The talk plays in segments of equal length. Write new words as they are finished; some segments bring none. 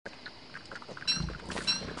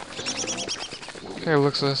Okay,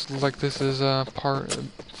 looks like this is part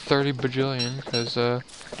 30 bajillion, because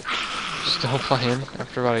still playing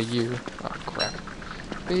after about a year. Oh crap.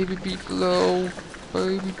 Baby beefalo,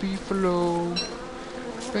 baby beefalo,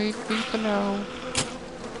 baby beefalo.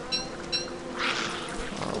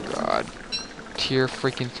 Oh god. Tier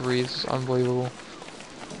freaking 3, this is unbelievable.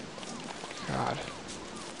 God.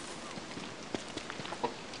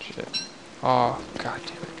 Shit. Oh, god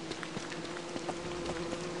damn it.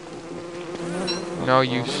 No,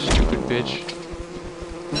 you stupid bitch.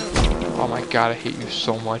 Oh my god, I hate you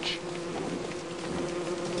so much.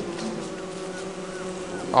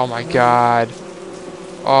 Oh my god.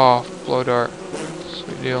 Oh, blow dart.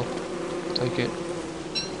 Sweet deal. Take it.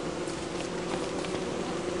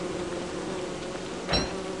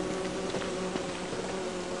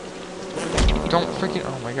 Don't freaking.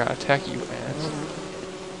 Oh my god, attack you, ass.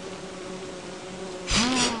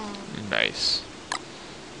 Nice.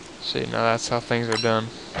 See, now that's how things are done.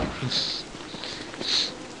 Let's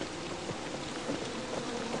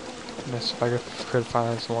if I could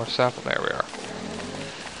find some more sapling. There we are.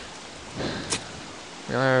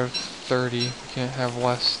 We only have 30. We can't have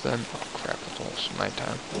less than. Oh crap! It's almost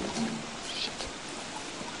nighttime. Shit.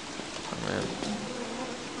 Oh man.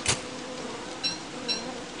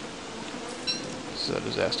 This is a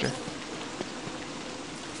disaster.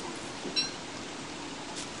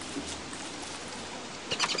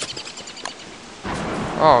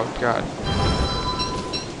 Oh god.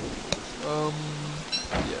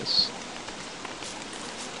 Yes.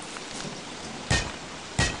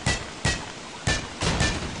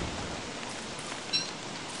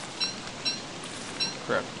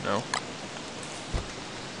 Crap, no.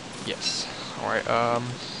 Yes. Alright,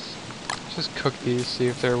 just cook these, see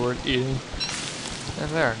if they're worth eating.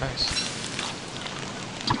 And there, nice.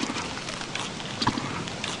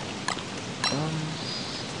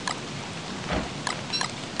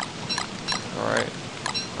 Alright.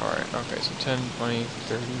 Alright, okay, so 10, 20,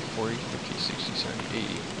 30, 40, 50, 60, 70, 80.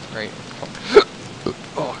 Right.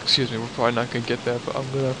 Oh, excuse me, we're probably not gonna get that, but I'm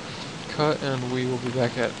gonna cut and we will be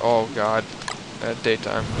back at, oh god, at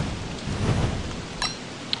daytime.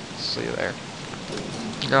 See you there.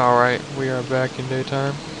 Alright, we are back in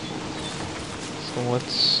daytime. So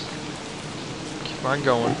let's keep on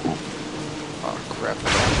going. Oh crap.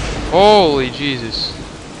 Holy Jesus.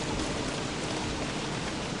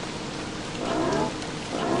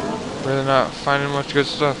 Really not finding much good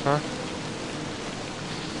stuff, huh?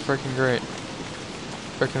 Freaking great.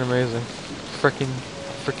 Freaking amazing. Freaking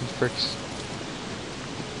fricks.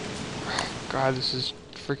 God, this is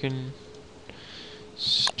freaking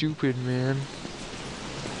stupid, man.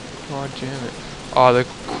 God damn it. Oh, the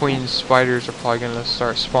queen spiders are probably gonna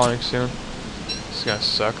start spawning soon. This is gonna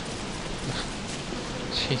suck.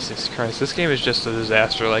 Jesus Christ, this game is just a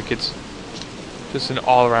disaster. Like, it's just an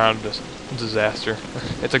all-around disaster.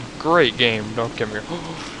 It's a great game, don't get me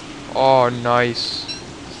wrong. Oh, nice.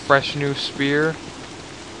 Fresh new spear.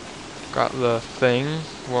 Got the thing.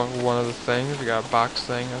 One of the things. We got a box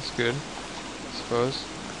thing. That's good, I suppose.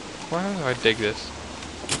 Why do I dig this?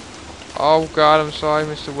 Oh god, I'm sorry,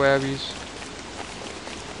 Mr. Wabbies.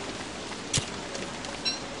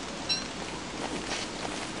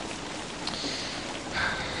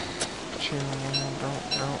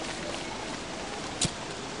 No.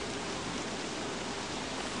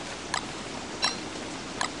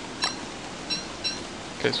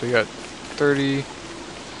 Okay, so we got 30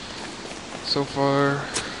 so far.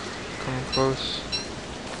 Coming close.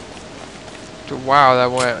 Wow, that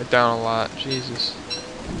went down a lot. Jesus.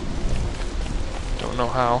 Don't know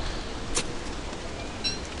how.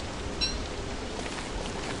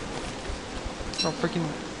 Oh, freaking.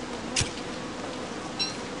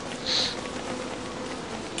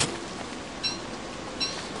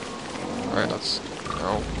 Alright, let's.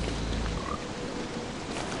 No.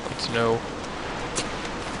 Let's no.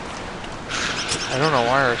 I don't know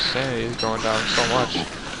why our sanity is going down so much.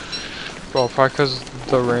 Well, probably because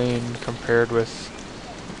the rain compared with.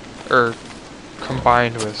 Or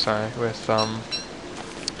combined with, sorry, with,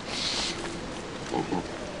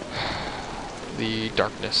 the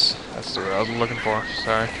darkness. That's the word I was looking for,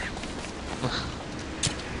 sorry.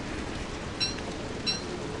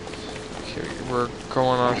 Okay, we're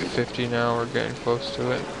going on 50 now, we're getting close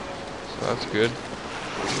to it. So that's good.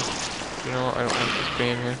 You know what, I don't like this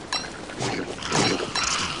being here.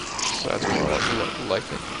 So that's more like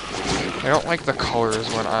it. I don't like the colors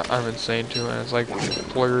when I'm insane too, and it's like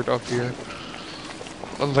blurred up here.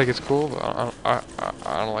 Like it's cool, but I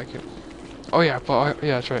don't like it. Oh yeah, but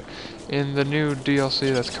yeah, that's right. In the new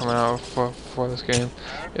DLC that's coming out for this game,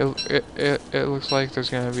 it looks like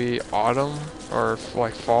there's gonna be autumn or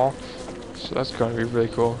like fall. So that's going to be really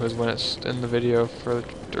cool, because when it's in the video for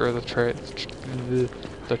the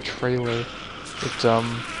trailer, it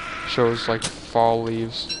shows like fall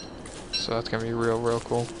leaves. So that's going to be real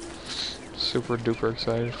cool. Super duper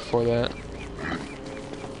excited for that.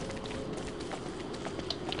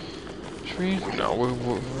 Should we? No,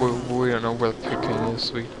 we don't know where the pig king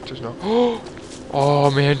is. We just know.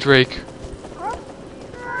 Oh, Mandrake!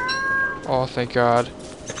 Oh, thank God.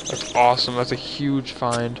 That's awesome. That's a huge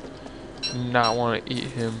find. Do not want to eat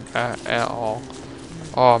him at all.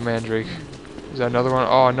 Oh, Mandrake. Is that another one?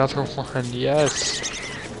 Oh, another one. Yes.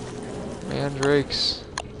 Mandrakes.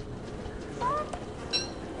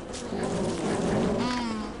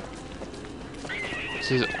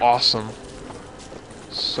 This is awesome.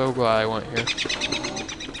 So glad I went here.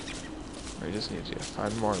 I just need to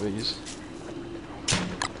find more of these.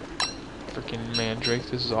 Freaking Mandrake.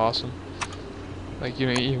 This is awesome. Like, you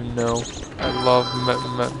don't even know. I love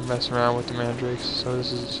messing around with the Mandrakes, so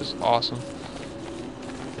this is just awesome.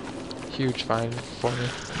 Huge find for me.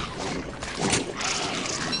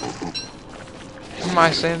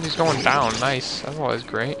 My sanity's going down. Nice. That's always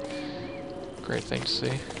great. Great thing to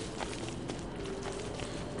see.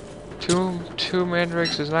 Two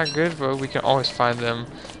Mandrakes is not good, but we can always find them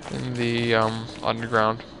in the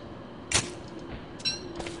underground.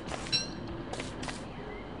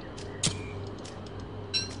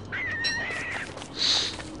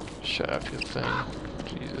 Shut up, you thing.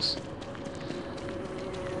 Jesus.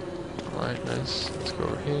 Alright, nice. Let's go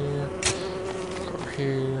over here. Go over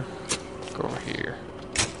here. Go over here.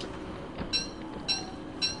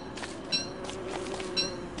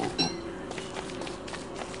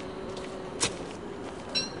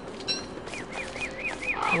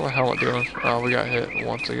 What the hell am I doing? Oh, we got hit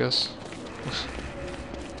once, I guess.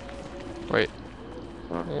 Wait.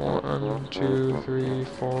 1, 2, 3,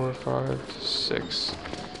 4, 5, 6.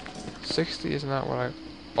 60 is not what I...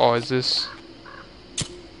 Oh, is this...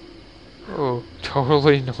 Oh,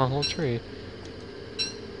 totally normal tree.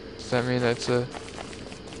 Does that mean that's a...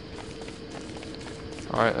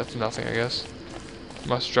 Alright, that's nothing, I guess.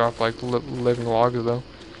 Must drop, like, living logs, though.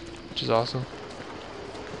 Which is awesome.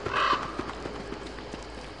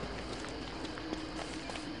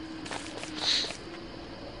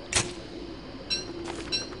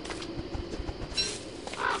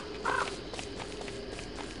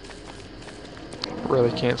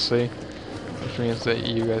 Really can't see, which means that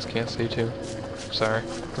you guys can't see too. Sorry.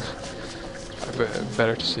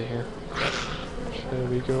 Better to see here. Should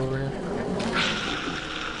we go over here?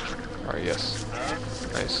 Alright, yes.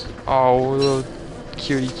 Nice. Oh, little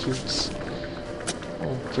cutie cutes.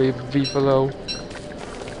 Oh, baby beefalo.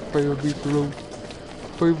 Baby beefalo.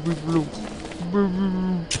 Baby beefalo.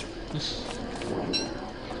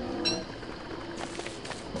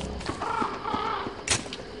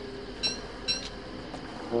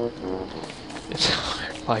 It's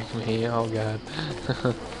hard like me, oh god.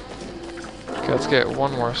 Okay, let's get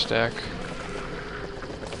one more stack.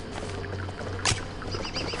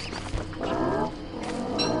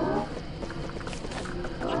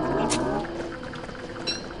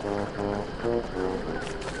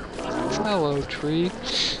 Hello, tree.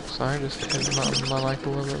 Sorry, just hit my mic a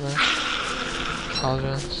little bit there.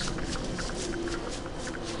 Apologize.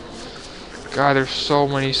 God, there's so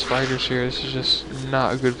many spiders here. This is just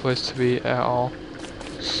not a good place to be at all.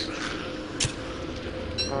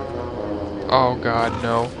 Oh god,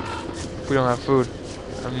 no. We don't have food.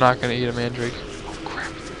 I'm not gonna eat a mandrake. Oh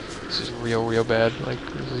crap. This is real bad. Like,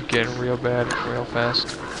 this is getting real bad real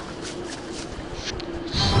fast.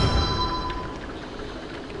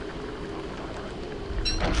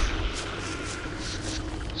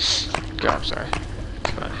 God, I'm sorry.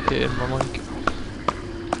 It's not hitting my mic.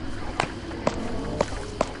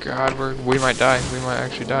 God, we might die. We might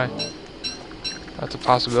actually die. That's a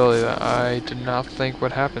possibility that I did not think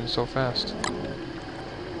would happen so fast.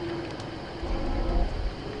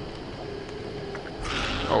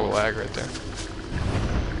 Oh, lag right there.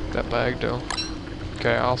 That lag, though.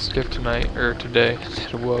 Okay, I'll skip tonight, or today.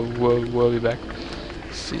 We'll be back.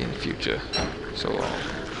 See you in the future. So long.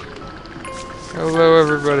 Hello,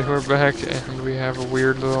 everybody. We're back, and we have a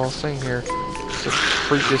weird little thing here. It's the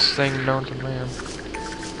freakiest thing known to man.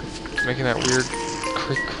 It's making that weird,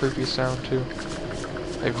 creepy sound, too.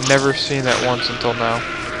 I've never seen that once until now.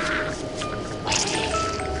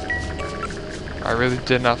 I really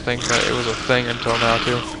did not think that it was a thing until now,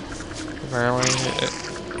 too. Apparently,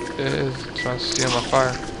 it is trying to steal my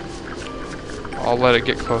fire. I'll let it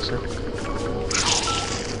get closer.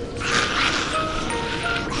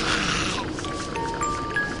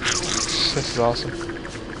 This is awesome.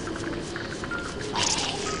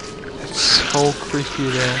 It's so creepy,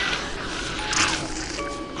 though.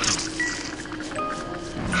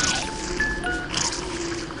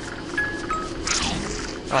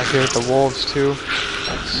 I hear the wolves too.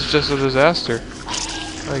 This is just a disaster.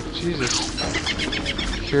 Like, Jesus.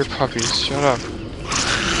 Here, puppies, shut up.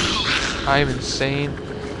 I am insane.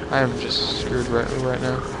 I am just screwed right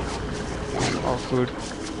now. All food.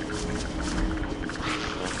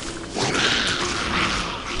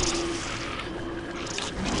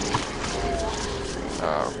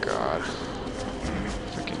 Oh god.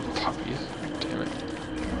 Freaking puppies. Damn it.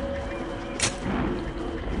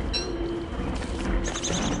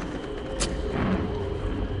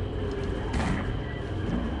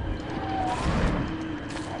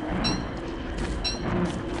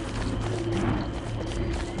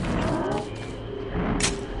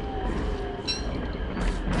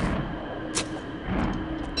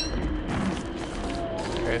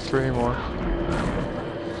 Okay, 3 more.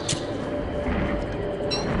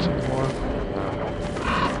 2 more.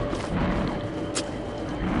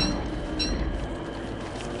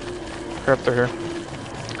 Crap, they're here.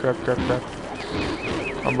 Crap.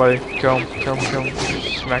 Come on, buddy. Kill him.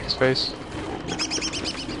 Smack his face.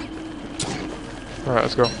 Alright,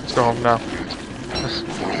 let's go. Let's go home now.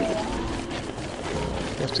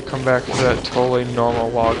 You have to come back for that totally normal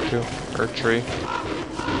log too. Or tree.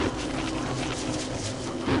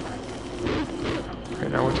 Okay,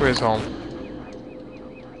 now which way is home?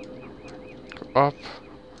 Go up.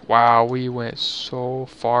 Wow, we went so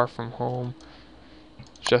far from home.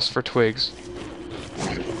 Just for twigs.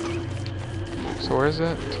 So where's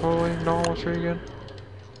that totally normal tree again?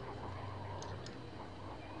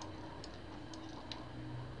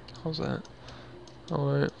 How's that?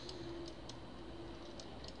 Alright.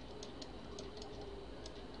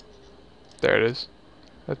 There it is.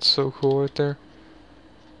 That's so cool right there.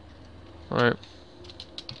 Alright.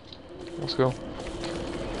 Let's go.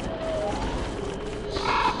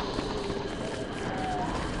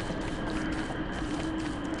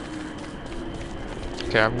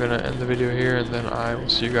 Okay, I'm gonna end the video here and then I will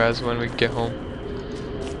see you guys when we get home.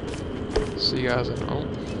 See you guys in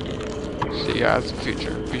see you guys in the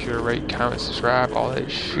future. Be sure to rate, comment, subscribe, all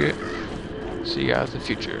that shit. See you guys in the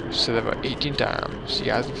future. Said that about 18 times. See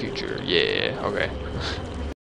you guys in the future. Yeah, okay.